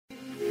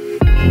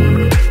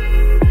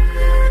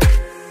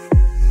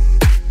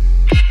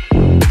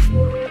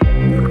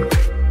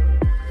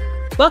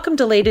Welcome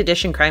to Late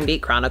Edition Crime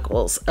Beat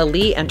Chronicles, a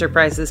Lee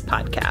Enterprises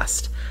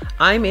podcast.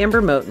 I'm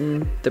Amber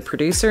Moten, the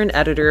producer and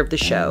editor of the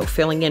show,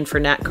 filling in for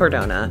Nat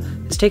Cardona,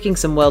 who's taking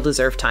some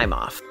well-deserved time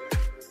off.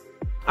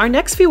 Our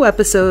next few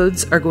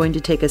episodes are going to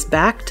take us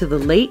back to the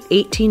late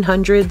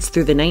 1800s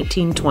through the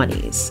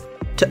 1920s,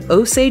 to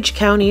Osage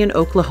County in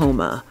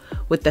Oklahoma,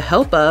 with the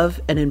help of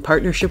and in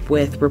partnership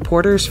with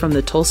reporters from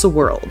the Tulsa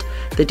World,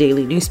 the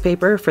daily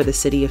newspaper for the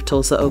city of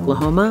Tulsa,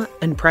 Oklahoma,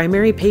 and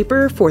primary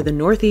paper for the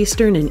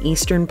northeastern and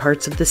eastern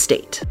parts of the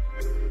state.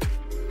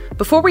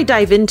 Before we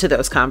dive into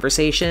those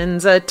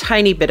conversations, a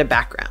tiny bit of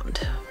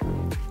background.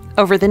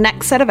 Over the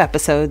next set of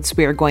episodes,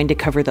 we are going to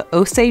cover the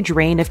Osage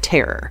Reign of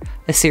Terror,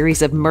 a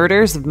series of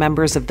murders of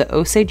members of the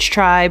Osage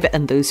Tribe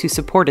and those who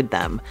supported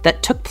them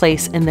that took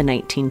place in the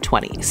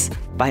 1920s.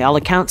 By all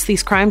accounts,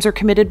 these crimes are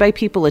committed by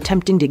people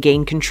attempting to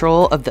gain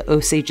control of the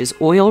Osage's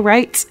oil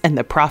rights and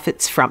the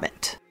profits from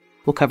it.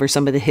 We'll cover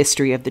some of the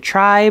history of the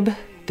tribe,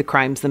 the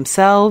crimes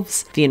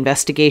themselves, the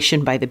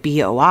investigation by the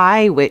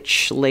BOI,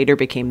 which later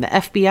became the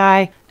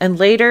FBI, and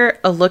later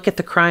a look at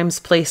the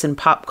crime's place in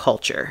pop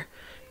culture,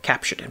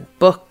 captured in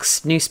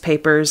books,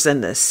 newspapers,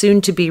 and the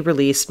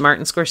soon-to-be-released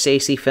Martin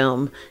Scorsese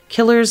film,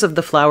 Killers of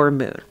the Flower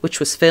Moon,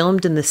 which was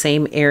filmed in the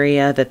same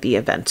area that the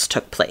events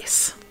took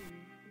place.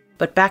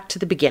 But back to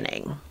the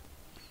beginning.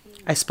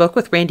 I spoke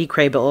with Randy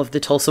Crable of the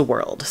Tulsa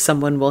World,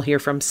 someone we'll hear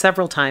from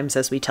several times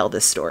as we tell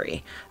this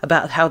story,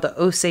 about how the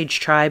Osage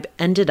Tribe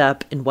ended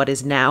up in what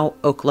is now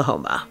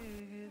Oklahoma.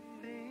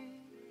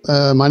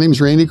 My name is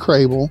Randy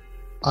Crable.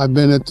 I've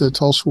been at the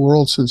Tulsa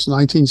World since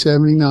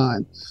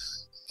 1979.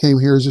 Came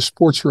here as a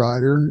sports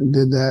writer and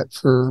did that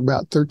for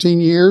about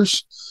 13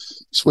 years,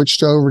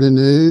 switched over to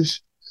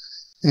news.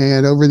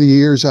 And over the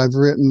years, I've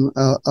written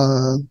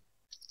a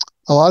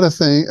lot of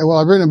things. Well,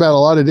 I've written about a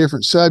lot of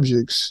different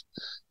subjects,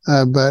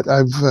 but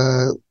I've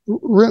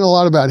written a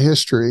lot about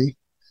history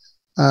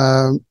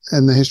and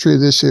the history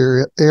of this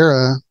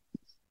era.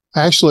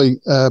 I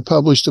actually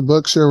published a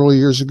book several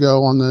years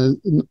ago on the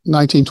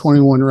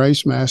 1921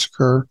 race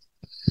massacre.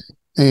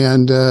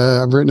 And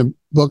I've written a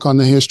book on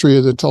the history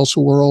of the Tulsa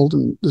World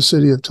and the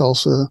city of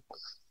Tulsa.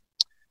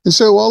 And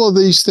so all of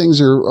these things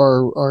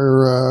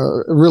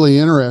are really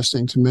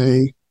interesting to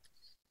me.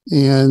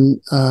 And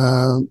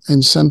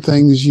some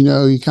things,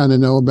 you kind of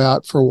know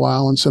about for a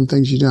while and some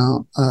things you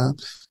don't.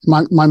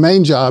 My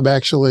main job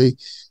actually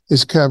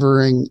is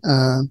covering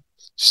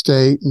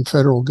state and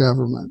federal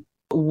government.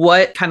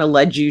 What kind of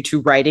led you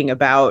to writing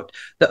about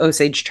the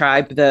Osage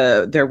Tribe,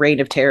 their reign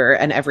of terror,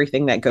 and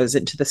everything that goes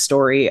into the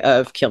story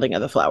of Killing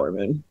of the Flower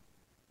Moon?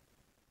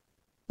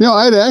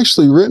 I'd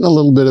actually written a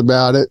little bit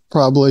about it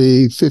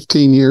probably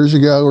 15 years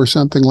ago or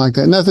something like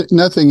that.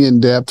 Nothing in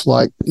depth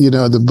like,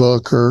 the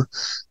book or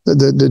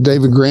the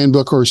David Grand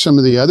book or some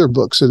of the other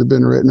books that have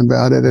been written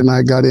about it. And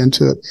I got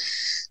into it.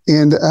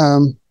 And,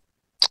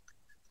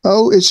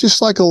 it's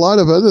just like a lot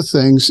of other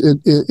things.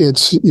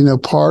 It's,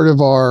 part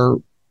of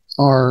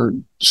our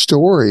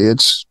story.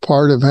 It's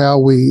part of how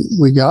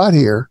we got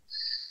here.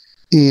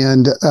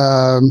 And,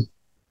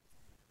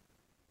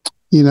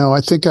 I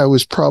think I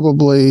was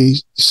probably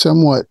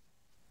somewhat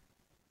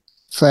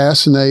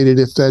fascinated,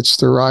 if that's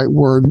the right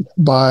word,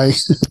 by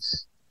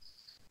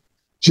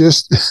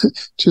just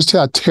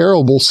how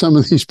terrible some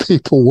of these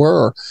people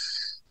were.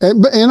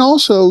 And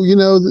also,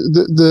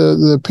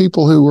 the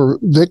people who were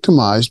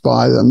victimized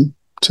by them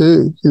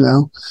too,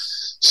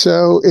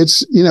 So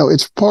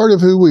it's part of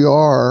who we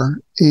are.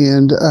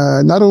 And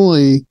not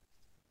only,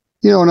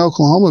 in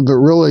Oklahoma, but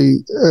really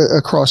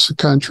across the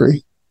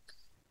country.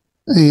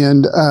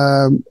 And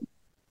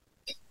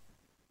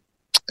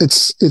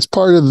it's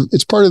part of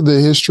the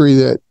history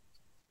that,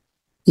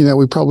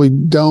 we probably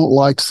don't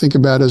like to think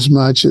about as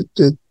much.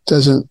 It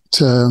doesn't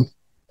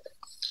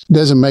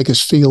make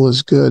us feel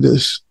as good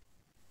as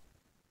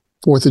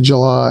 4th of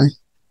July.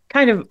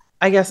 Kind of,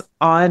 I guess,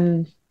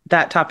 on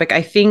that topic,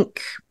 I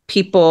think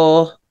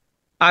people,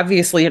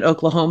 obviously in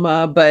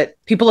Oklahoma, but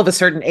people of a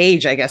certain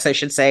age, I guess I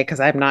should say, because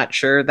I'm not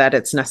sure that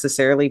it's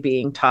necessarily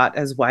being taught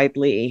as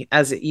widely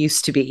as it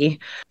used to be,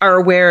 are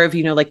aware of,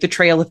 like the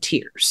Trail of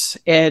Tears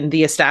and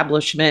the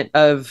establishment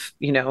of,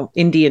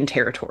 Indian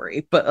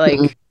territory.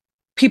 But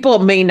people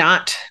may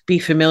not be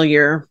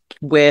familiar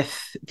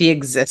with the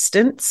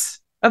existence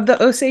of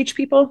the Osage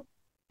people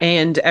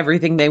and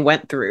everything they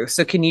went through.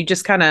 So can you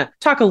just kind of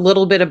talk a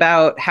little bit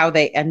about how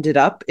they ended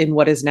up in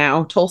what is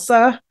now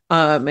Tulsa?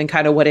 And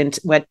kind of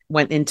what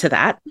went into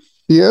that?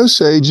 The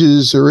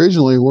Osages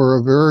originally were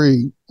a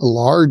very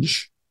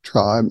large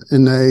tribe,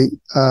 and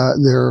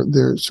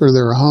their sort of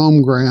their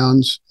home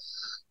grounds,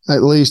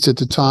 at least at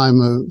the time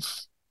of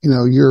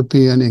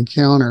European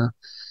encounter,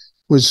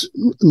 was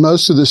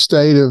most of the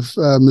state of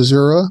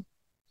Missouri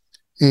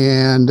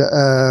and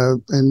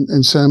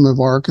some of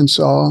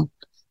Arkansas,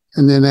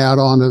 and then out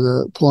onto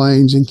the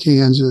plains in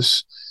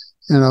Kansas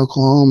and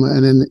Oklahoma.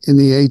 And in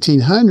the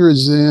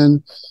 1800s,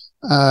 then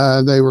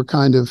they were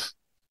kind of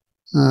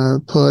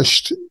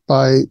pushed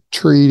by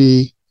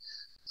treaty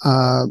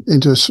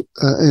into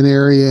an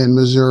area in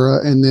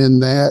Missouri, and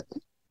then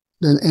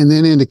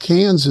into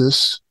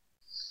Kansas.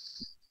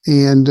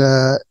 And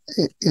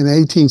in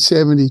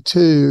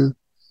 1872,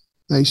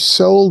 they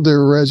sold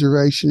their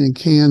reservation in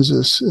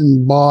Kansas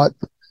and bought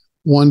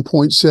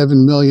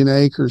 1.7 million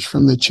acres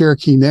from the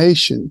Cherokee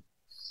Nation,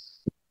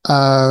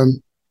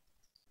 and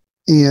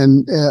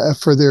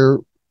for their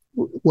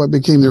what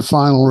became their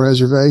final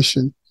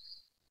reservation.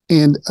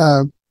 And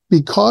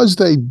because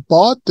they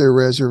bought their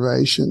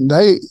reservation,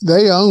 they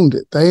owned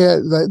it. They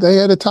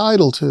had a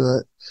title to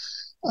it.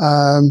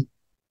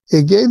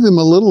 It gave them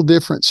a little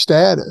different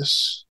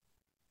status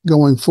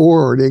going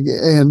forward,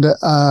 and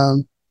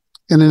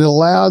it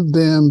allowed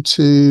them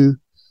to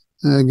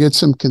get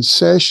some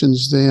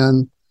concessions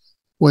then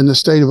when the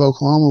state of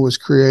Oklahoma was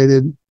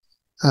created,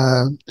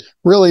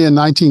 really in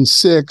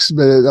 1906,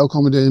 but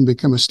Oklahoma didn't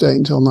become a state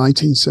until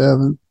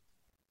 1907.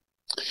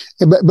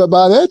 But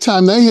by that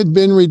time, they had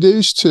been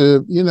reduced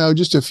to,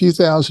 just a few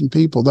thousand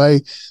people.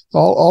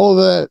 All of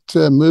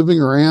that moving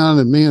around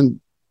and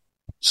being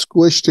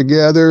squished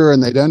together,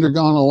 and they'd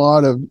undergone a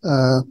lot of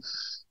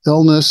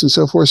illness and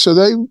so forth. So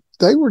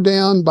they were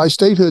down, by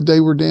statehood,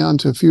 they were down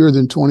to fewer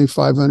than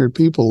 2,500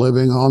 people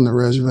living on the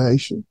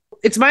reservation.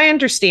 It's my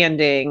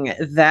understanding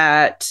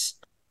that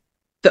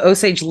the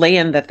Osage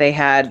land that they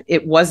had,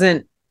 it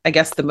wasn't, I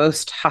guess, the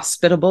most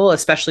hospitable,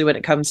 especially when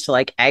it comes to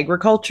like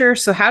agriculture.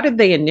 So how did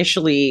they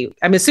initially,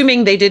 I'm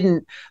assuming they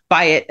didn't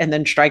buy it and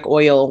then strike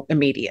oil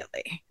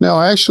immediately. No,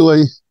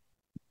 actually,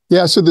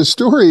 yeah. So the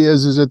story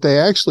is that they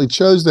actually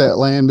chose that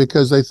land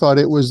because they thought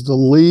it was the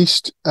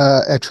least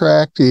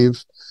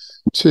attractive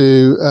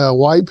to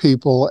white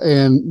people,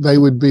 and they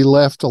would be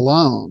left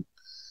alone.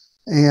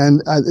 And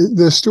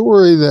the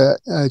story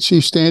that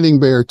Chief Standing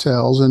Bear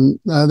tells, and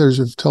others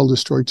have told the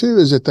story too,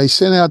 is that they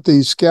sent out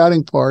these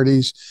scouting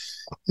parties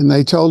and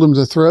they told them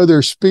to throw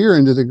their spear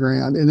into the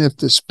ground. And if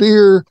the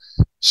spear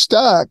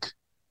stuck,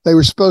 they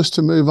were supposed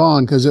to move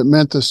on because it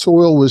meant the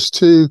soil was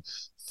too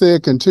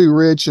thick and too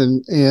rich,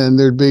 and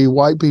there'd be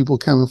white people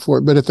coming for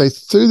it. But if they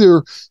threw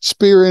their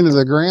spear into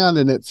the ground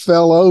and it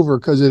fell over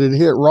because it had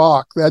hit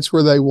rock, that's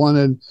where they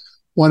wanted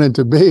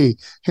to be.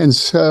 And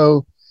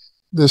so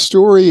the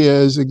story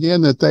is,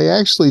 again, that they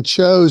actually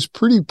chose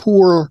pretty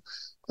poor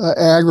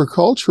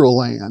agricultural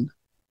land.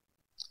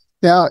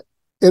 Now,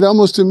 it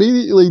almost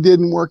immediately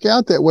didn't work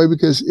out that way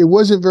because it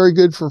wasn't very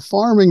good for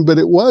farming, but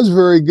it was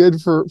very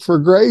good for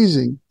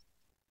grazing.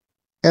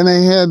 And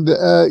they had,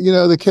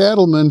 the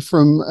cattlemen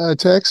from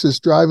Texas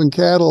driving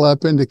cattle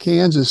up into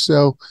Kansas.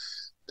 So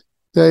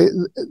they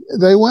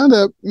wound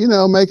up,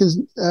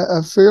 making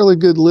a fairly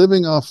good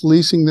living off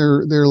leasing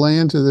their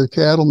land to the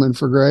cattlemen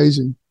for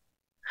grazing.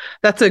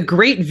 That's a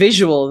great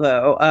visual,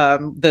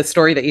 though. The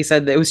story that you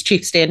said, that it was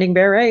Chief Standing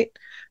Bear, right?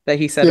 That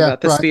he said about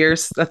the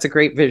spears. That's a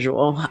great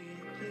visual.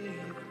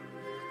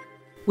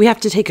 We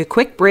have to take a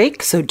quick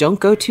break, so don't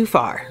go too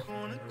far.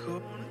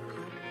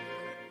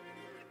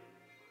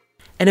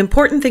 An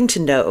important thing to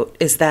note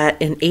is that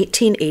in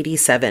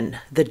 1887,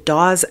 the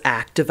Dawes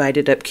Act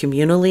divided up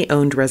communally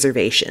owned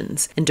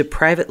reservations into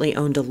privately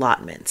owned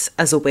allotments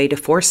as a way to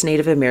force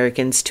Native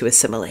Americans to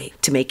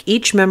assimilate, to make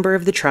each member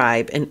of the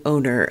tribe an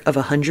owner of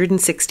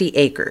 160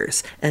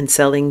 acres and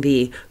selling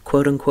the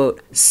quote-unquote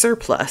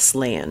surplus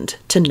land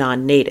to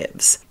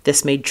non-natives.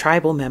 This made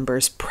tribal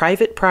members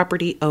private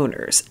property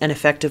owners and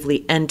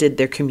effectively ended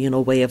their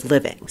communal way of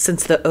living.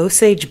 Since the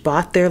Osage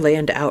bought their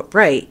land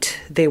outright,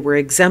 they were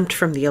exempt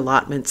from the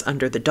allotments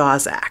under the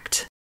Dawes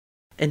Act.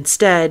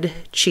 Instead,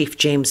 Chief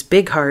James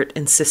Bigheart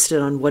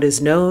insisted on what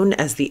is known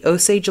as the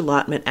Osage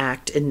Allotment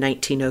Act in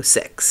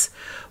 1906,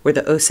 where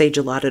the Osage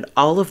allotted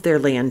all of their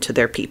land to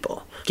their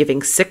people,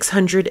 giving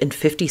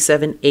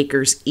 657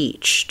 acres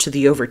each to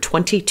the over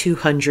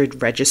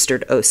 2,200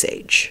 registered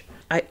Osage.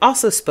 I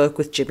also spoke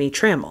with Jimmy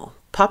Trammell,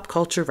 pop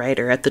culture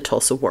writer at the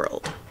Tulsa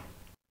World.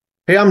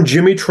 Hey, I'm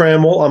Jimmy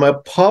Trammell. I'm a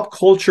pop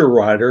culture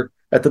writer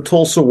at the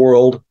Tulsa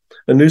World,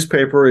 a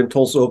newspaper in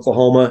Tulsa,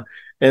 Oklahoma,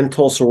 and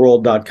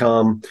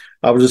TulsaWorld.com.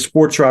 I was a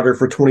sports writer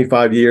for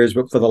 25 years,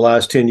 but for the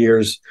last 10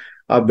 years,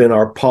 I've been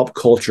our pop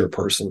culture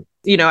person.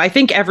 I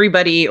think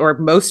everybody, or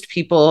most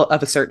people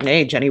of a certain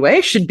age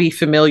anyway, should be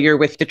familiar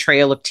with the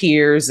Trail of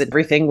Tears and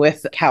everything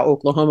with how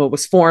Oklahoma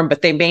was formed,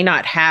 but they may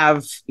not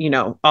have,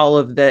 all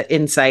of the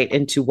insight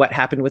into what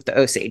happened with the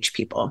Osage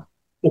people.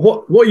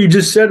 What you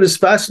just said is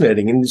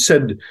fascinating. And you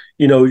said,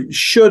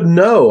 should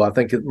know, I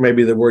think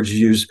maybe the words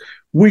you use.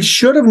 We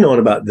should have known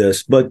about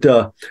this, but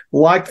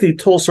like the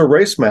Tulsa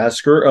Race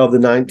Massacre of the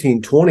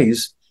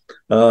 1920s,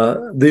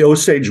 the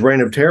Osage Reign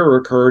of Terror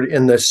occurred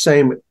in the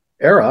same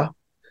era.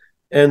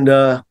 And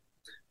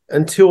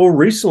until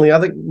recently, I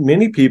think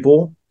many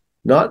people,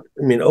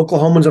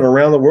 Oklahomans and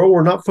around the world,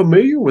 were not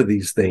familiar with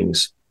these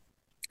things.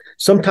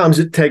 Sometimes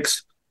it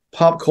takes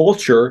pop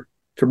culture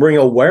to bring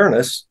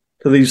awareness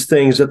to these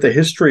things that the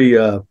history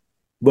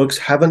books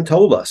haven't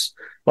told us.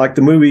 Like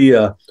the movie,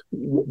 the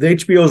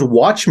HBO's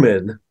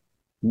Watchmen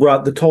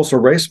brought the Tulsa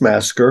Race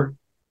Massacre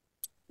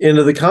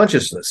into the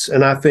consciousness.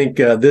 And I think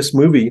this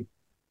movie,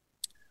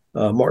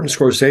 Martin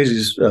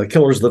Scorsese's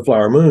Killers of the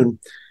Flower Moon,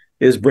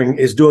 is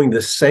doing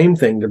the same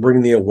thing to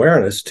bring the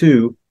awareness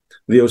to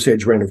the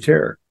Osage Reign of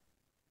Terror.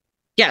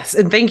 Yes,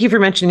 and thank you for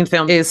mentioning the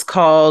film. It is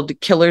called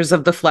Killers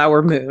of the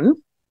Flower Moon.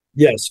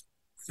 Yes,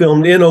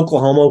 filmed in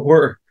Oklahoma,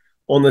 where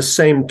on the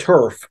same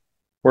turf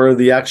where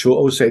the actual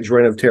Osage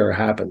Reign of Terror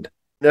happened.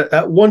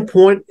 At one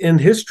point in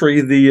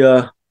history,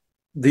 the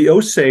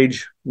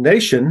Osage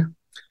Nation,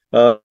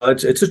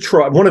 it's a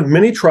tribe, one of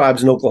many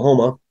tribes in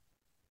Oklahoma.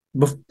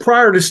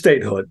 Prior to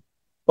statehood,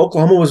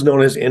 Oklahoma was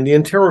known as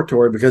Indian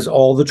Territory because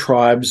all the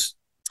tribes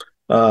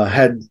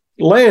had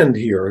land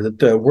here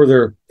that where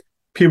their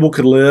people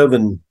could live,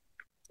 and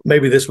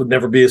maybe this would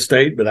never be a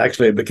state, but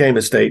actually it became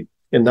a state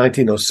in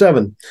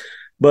 1907.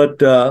 But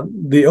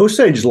the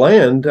Osage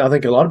land, I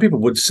think a lot of people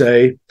would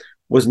say,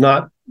 was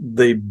not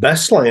the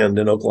best land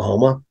in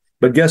Oklahoma.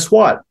 But guess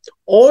what?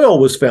 Oil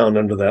was found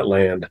under that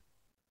land.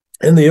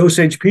 And the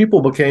Osage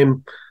people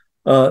became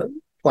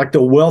like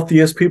the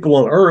wealthiest people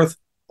on earth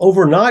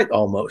overnight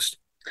almost.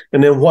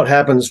 And then what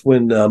happens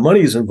when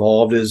money is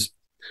involved is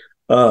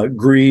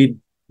greed,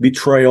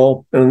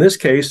 betrayal, and in this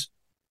case,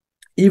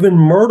 even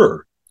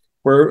murder,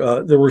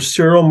 where there were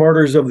serial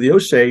murders of the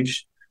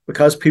Osage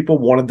because people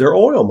wanted their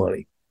oil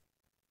money.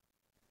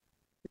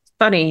 It's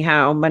funny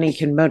how money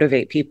can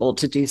motivate people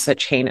to do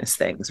such heinous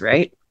things,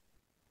 right?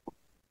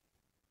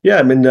 Yeah,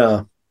 I mean,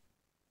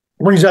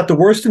 brings out the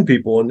worst in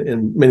people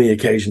in many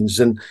occasions,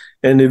 and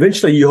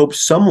eventually you hope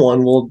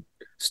someone will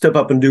step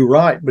up and do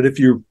right. But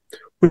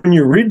when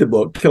you read the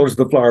book Killers of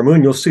the Flower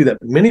Moon, you'll see that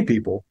many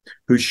people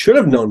who should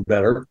have known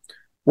better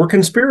were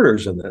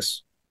conspirators in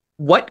this.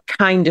 What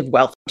kind of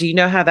wealth? Do you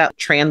know how that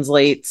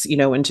translates,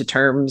 into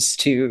terms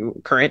to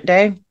current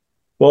day?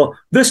 Well,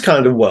 this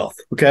kind of wealth,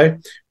 okay?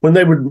 When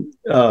they would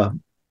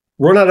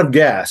run out of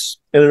gas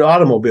in an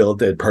automobile that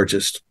they had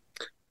purchased,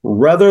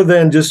 rather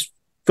than just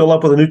fill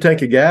up with a new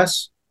tank of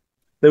gas,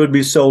 they would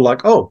be so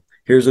like, oh,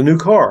 here's a new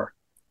car.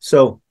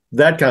 So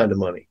that kind of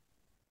money.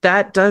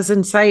 That does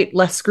incite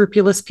less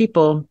scrupulous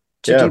people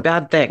to do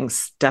bad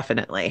things,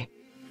 definitely.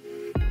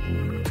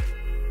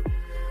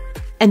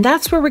 And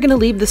that's where we're going to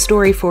leave the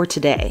story for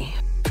today.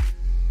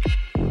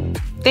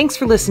 Thanks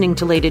for listening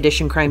to Late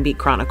Edition Crime Beat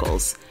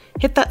Chronicles.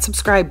 Hit that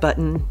subscribe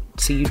button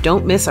so you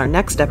don't miss our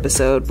next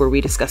episode where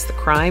we discuss the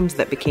crimes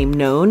that became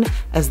known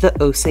as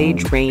the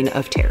Osage Reign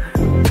of Terror.